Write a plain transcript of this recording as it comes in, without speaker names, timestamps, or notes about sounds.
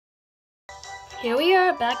Here we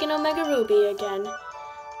are, back in Omega Ruby again.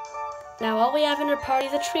 Now all we have in our party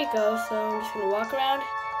is a Trico, so I'm just gonna walk around,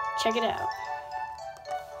 check it out.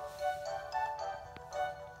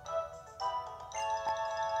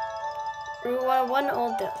 Route 1,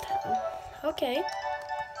 Old Downtown. Okay.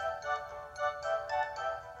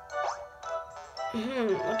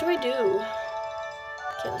 What do we do?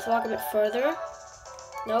 Okay, let's walk a bit further.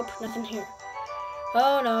 Nope, nothing here.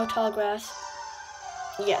 Oh no, tall grass.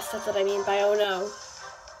 Yes, that's what I mean by oh no.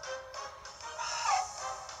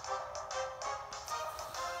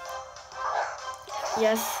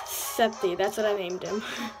 Yes, Septi, that's what I named him.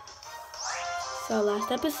 So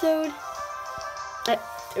last episode,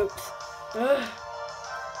 oops. Ugh,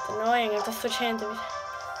 it's annoying, I have to switch hands.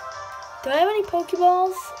 Do I have any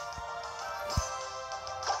Pokeballs?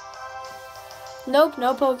 Nope,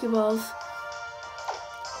 no Pokeballs.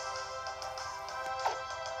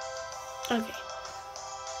 Okay.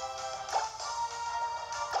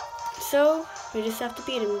 So, we just have to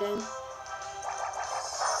beat him then.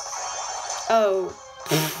 Oh.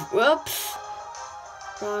 Whoops.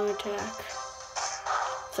 Wrong attack.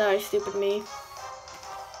 Sorry, stupid me.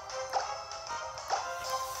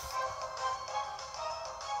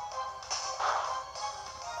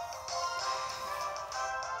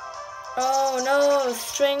 Oh no,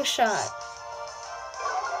 string shot.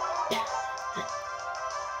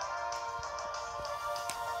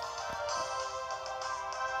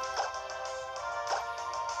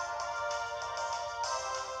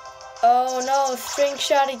 Oh no, string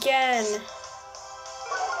shot again.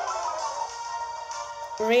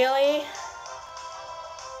 Really?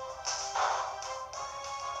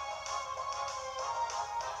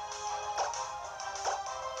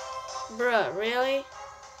 Bruh, really?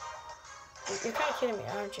 You're kind of kidding me,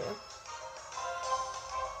 aren't you?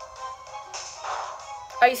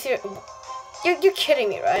 Are you serious? You're kidding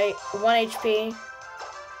me, right? 1 HP?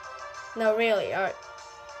 No, really, alright.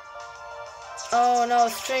 Oh no,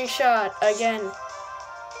 string shot again.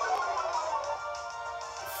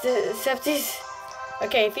 Septi's.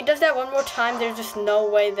 Okay, if he does that one more time, there's just no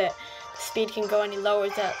way that the speed can go any lower.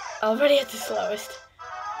 Is that already at the slowest?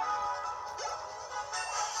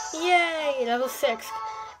 Yay, level 6.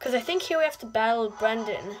 Because I think here we have to battle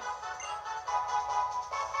Brendan.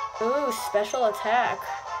 Ooh, special attack.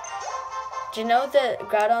 Do you know that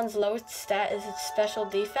Groudon's lowest stat is its special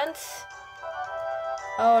defense?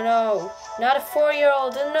 Oh no, not a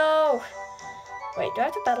 4-year-old, no! Wait, do I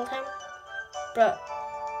have to battle him? Bruh,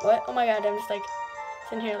 what? Oh my god, I'm just like,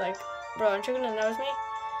 sitting here like, bro, aren't you gonna notice me?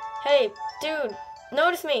 Hey, dude,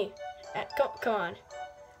 notice me! Come on.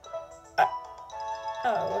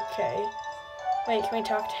 Oh, okay. Wait, can we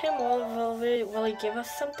talk to him? Will he give us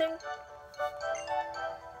something?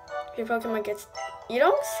 Your Pokemon gets... You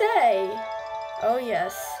don't say! Oh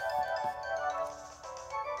yes.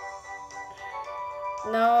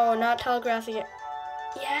 No, not tall grass again.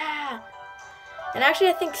 Yeah! And actually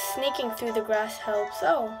I think sneaking through the grass helps.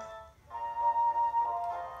 Oh.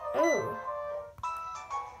 Ooh.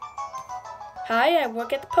 Hi, I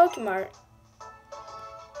work at the Pokemart.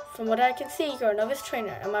 From what I can see, you're a novice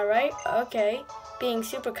trainer. Am I right? Okay. Being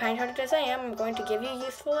super kind-hearted as I am, I'm going to give you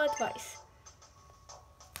useful advice.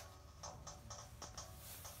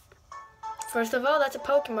 First of all, that's a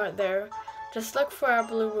Pokemart there. Just look for our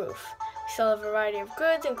blue roof. We sell a variety of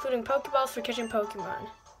goods, including Pokeballs for catching Pokemon.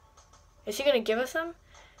 Is he going to give us some?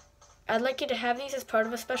 I'd like you to have these as part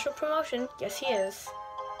of a special promotion. Yes, he is.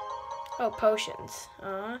 Oh, potions.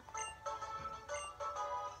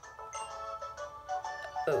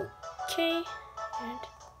 Okay. And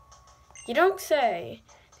you don't say.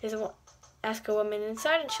 Ask a woman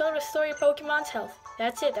inside and she'll restore your Pokemon's health.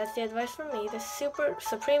 That's it. That's the advice from me, the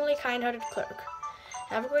supremely kind-hearted clerk.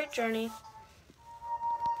 Have a great journey.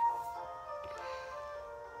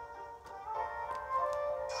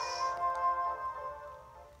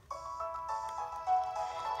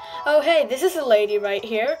 Oh hey, this is a lady right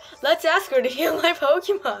here. Let's ask her to heal my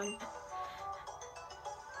Pokemon.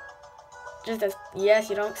 Just as, yes,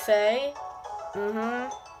 you don't say.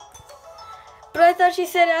 But I thought she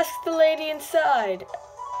said ask the lady inside.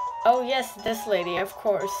 Oh yes, this lady, of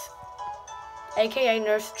course. AKA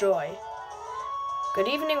Nurse Joy. Good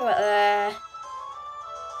evening,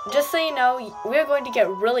 just so you know, we're going to get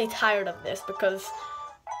really tired of this because...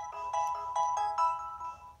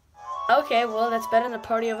 Okay, well, that's better than a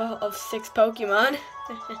party of 6 Pokemon.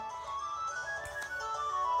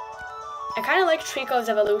 I kind of like Trico's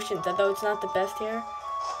evolutions, although it's not the best here.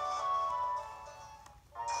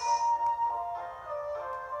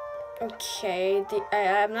 Okay,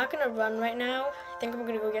 I'm not gonna run right now. I think I'm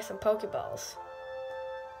gonna go get some Pokeballs.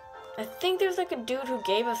 I think there's like a dude who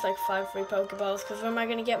gave us like 5 free Pokeballs, because where am I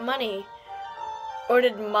gonna get money? Or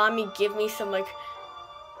did mommy give me some like,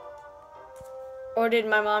 or did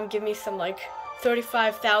my mom give me some like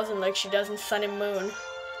 35,000 like she does in Sun and Moon?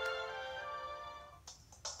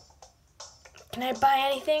 Can I buy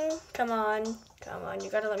anything? Come on, you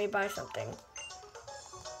gotta let me buy something.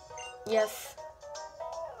 Yes.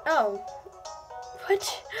 Oh.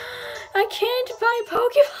 What? I can't buy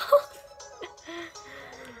Pokeballs.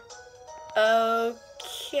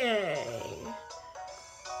 Okay.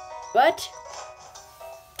 What?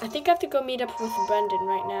 I think I have to go meet up with Brendan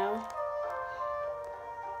right now.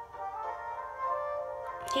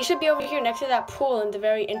 He should be over here next to that pool in the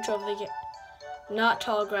very intro of the game. Not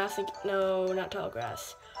tall grass. No, not tall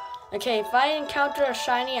grass. Okay, if I encounter a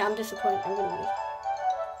shiny, I'm disappointed. I'm gonna leave.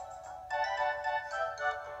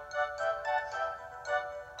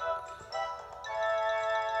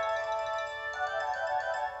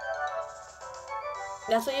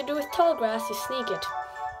 That's what you do with tall grass, you sneak it.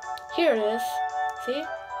 Here it is. See?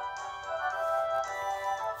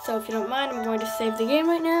 So if you don't mind, I'm going to save the game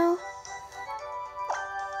right now.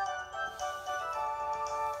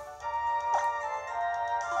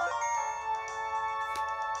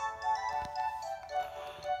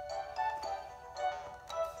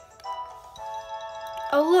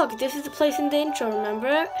 Oh look, this is the place in the intro,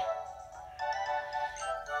 remember?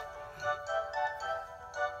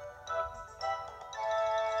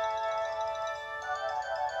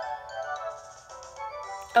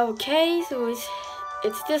 Okay, so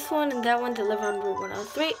it's this one and that one to live on Route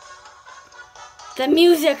 103. The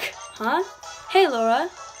music! Huh? Hey, Laura.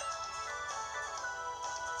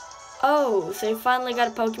 Oh, so you finally got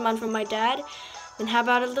a Pokemon from my dad? Then how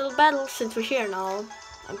about a little battle since we're here and all?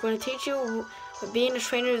 I'm going to teach you what being a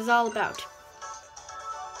trainer is all about.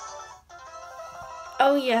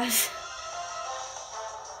 Oh, yes.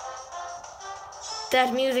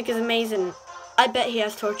 That music is amazing. I bet he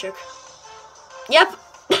has Torchic. Yep!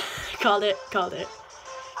 Called it.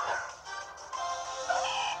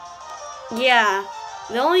 Yeah.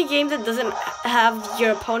 The only game that doesn't have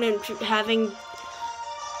your opponent having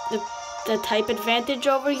the type advantage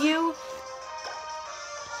over you.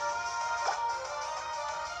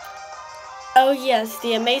 Oh yes,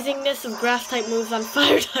 the amazingness of grass type moves on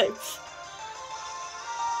fire types.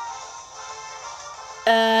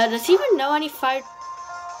 Does he even know any fire?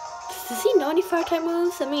 Does he know any fire type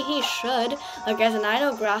moves? I mean, he should. Like, as an I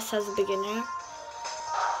know grass has a beginner.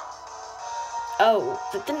 Oh,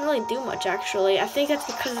 that didn't really do much actually. I think that's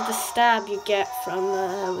because of the stab you get from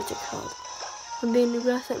what's it called? From being a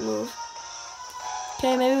grass type move.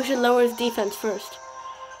 Okay, maybe we should lower his defense first.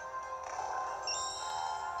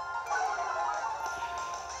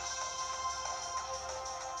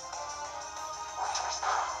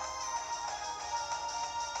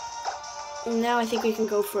 Now I think we can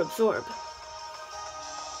go for Absorb.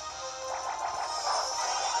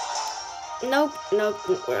 Nope,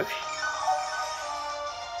 didn't work.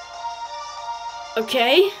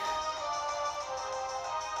 Okay.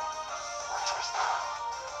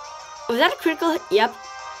 Was that a critical hit? Yep.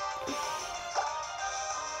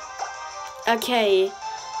 Okay.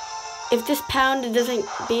 If this pound doesn't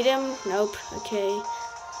beat him, nope. Okay.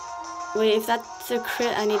 Wait, if that's a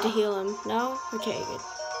crit, I need to heal him. No? Okay, good.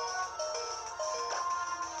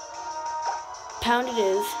 Pound it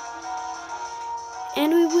is.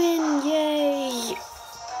 And we win! Yay!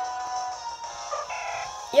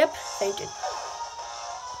 Yep, fainted.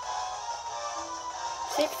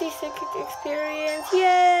 66 experience,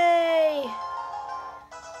 yay!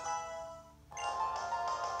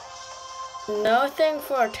 Nothing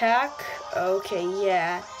for attack? Okay,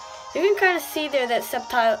 yeah. You can kind of see there that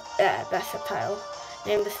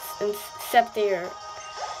named Sceptire,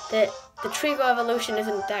 that the Trigo evolution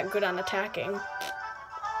isn't that good on attacking.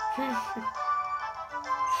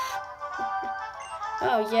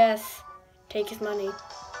 Oh, yes. Take his money.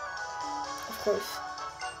 Of course.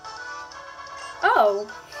 Oh.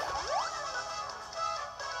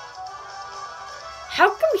 How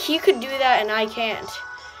come he could do that and I can't?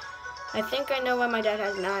 I think I know why my dad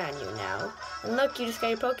has an eye on you now. And look, you just got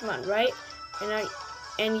your Pokemon, right?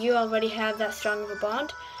 And you already have that strong of a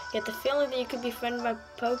bond? Get the feeling that you could be friended by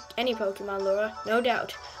any Pokemon, Laura. No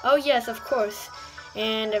doubt. Oh yes, of course.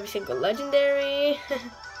 And every single legendary.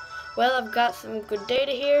 Well, I've got some good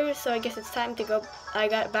data here, so I guess it's time to go. I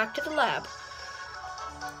got back to the lab.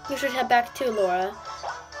 You should head back too, Laura.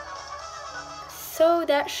 So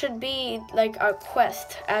that should be like our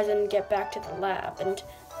quest, as in get back to the lab, and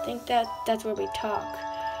I think that's where we talk.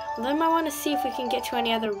 Well, then I want to see if we can get to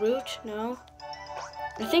any other route. No,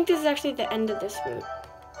 I think this is actually the end of this route.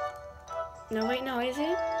 No, wait, no, is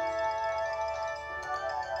it?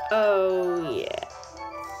 Oh, yeah.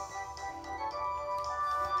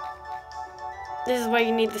 This is why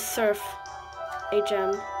you need the surf.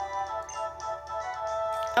 HM.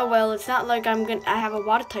 Oh well, it's not like I have a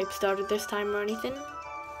water type starter this time or anything.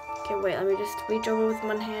 Okay, wait, let me just reach over with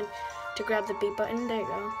one hand to grab the B button. There you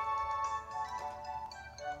go.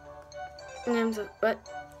 And what?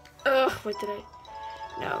 Ugh, what did I?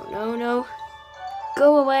 No.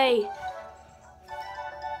 Go away.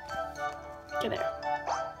 Get there.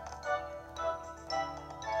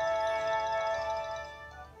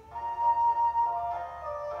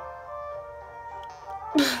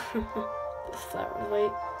 This flower.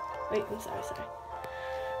 Wait, I'm sorry.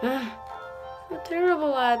 I'm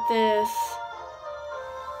terrible at this.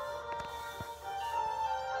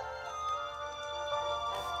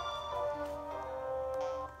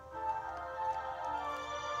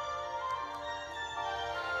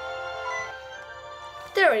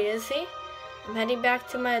 There he is, see? I'm heading back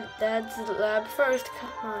to my dad's lab first.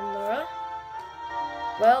 Come on, Laura.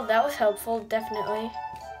 Well, that was helpful, definitely.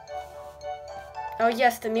 Oh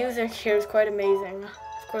yes, the music here is quite amazing.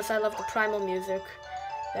 Of course, I love the primal music.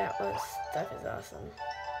 That is awesome.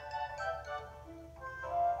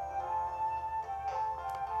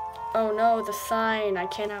 Oh no, the sign. I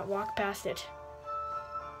cannot walk past it.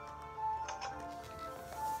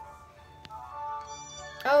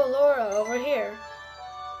 Oh, Laura, over here.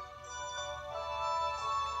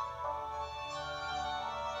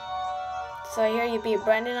 So I hear you beat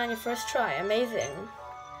Brendan on your first try. Amazing.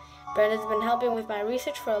 Brendan's been helping with my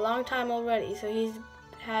research for a long time already, so he's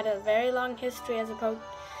had a very long history as a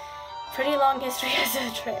pretty long history as a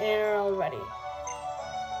trainer already.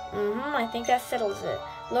 I think that settles it.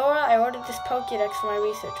 Laura, I ordered this Pokédex for my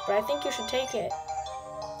research, but I think you should take it.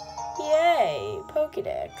 Yay,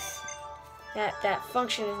 Pokédex. That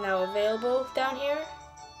function is now available down here.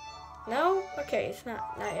 No? Okay, it's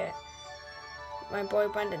not yet. My boy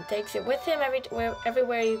Brendan takes it with him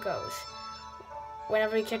everywhere he goes.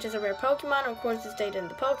 Whenever he catches a rare Pokemon, records his data in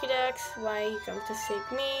the Pokédex, why he comes to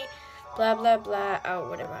seek me, blah blah blah. Oh,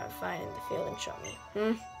 whatever I find in the field and show me.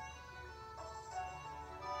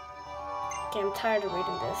 Okay, I'm tired of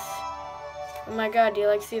reading this. Oh my god, do you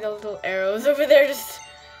like see those little arrows over there just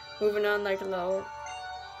moving on like a little...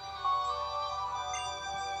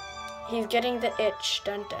 He's getting the itch.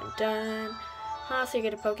 Dun dun dun. Huh, so you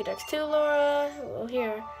get a Pokédex too, Laura? Well,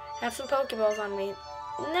 here. Have some Pokeballs on me.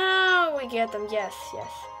 No, we get them. Yes.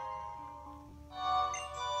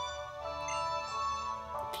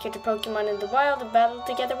 If you get a Pokemon in the wild and battle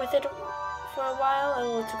together with it for a while, it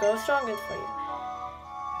will grow stronger for you.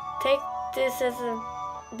 Take this as a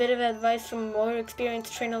bit of advice from a more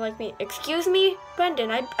experienced trainer like me. Excuse me,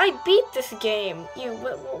 Brendan. I beat this game.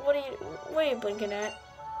 What are you blinking at?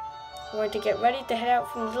 I'm going to get ready to head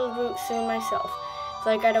out from the little route soon myself. It's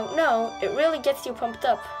like I don't know. It really gets you pumped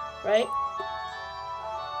up, right?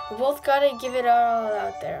 We both gotta give it all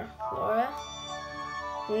out there, Laura.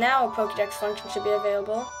 Now a Pokédex function should be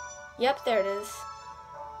available. Yep, there it is.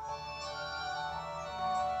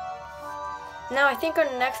 Now I think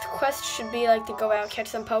our next quest should be like to go out, catch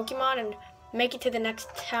some Pokemon, and make it to the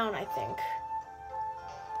next town, I think.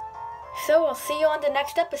 So I'll see you on the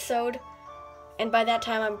next episode. And by that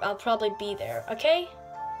time, I'll probably be there, okay?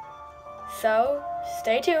 So,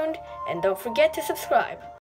 stay tuned, and don't forget to subscribe.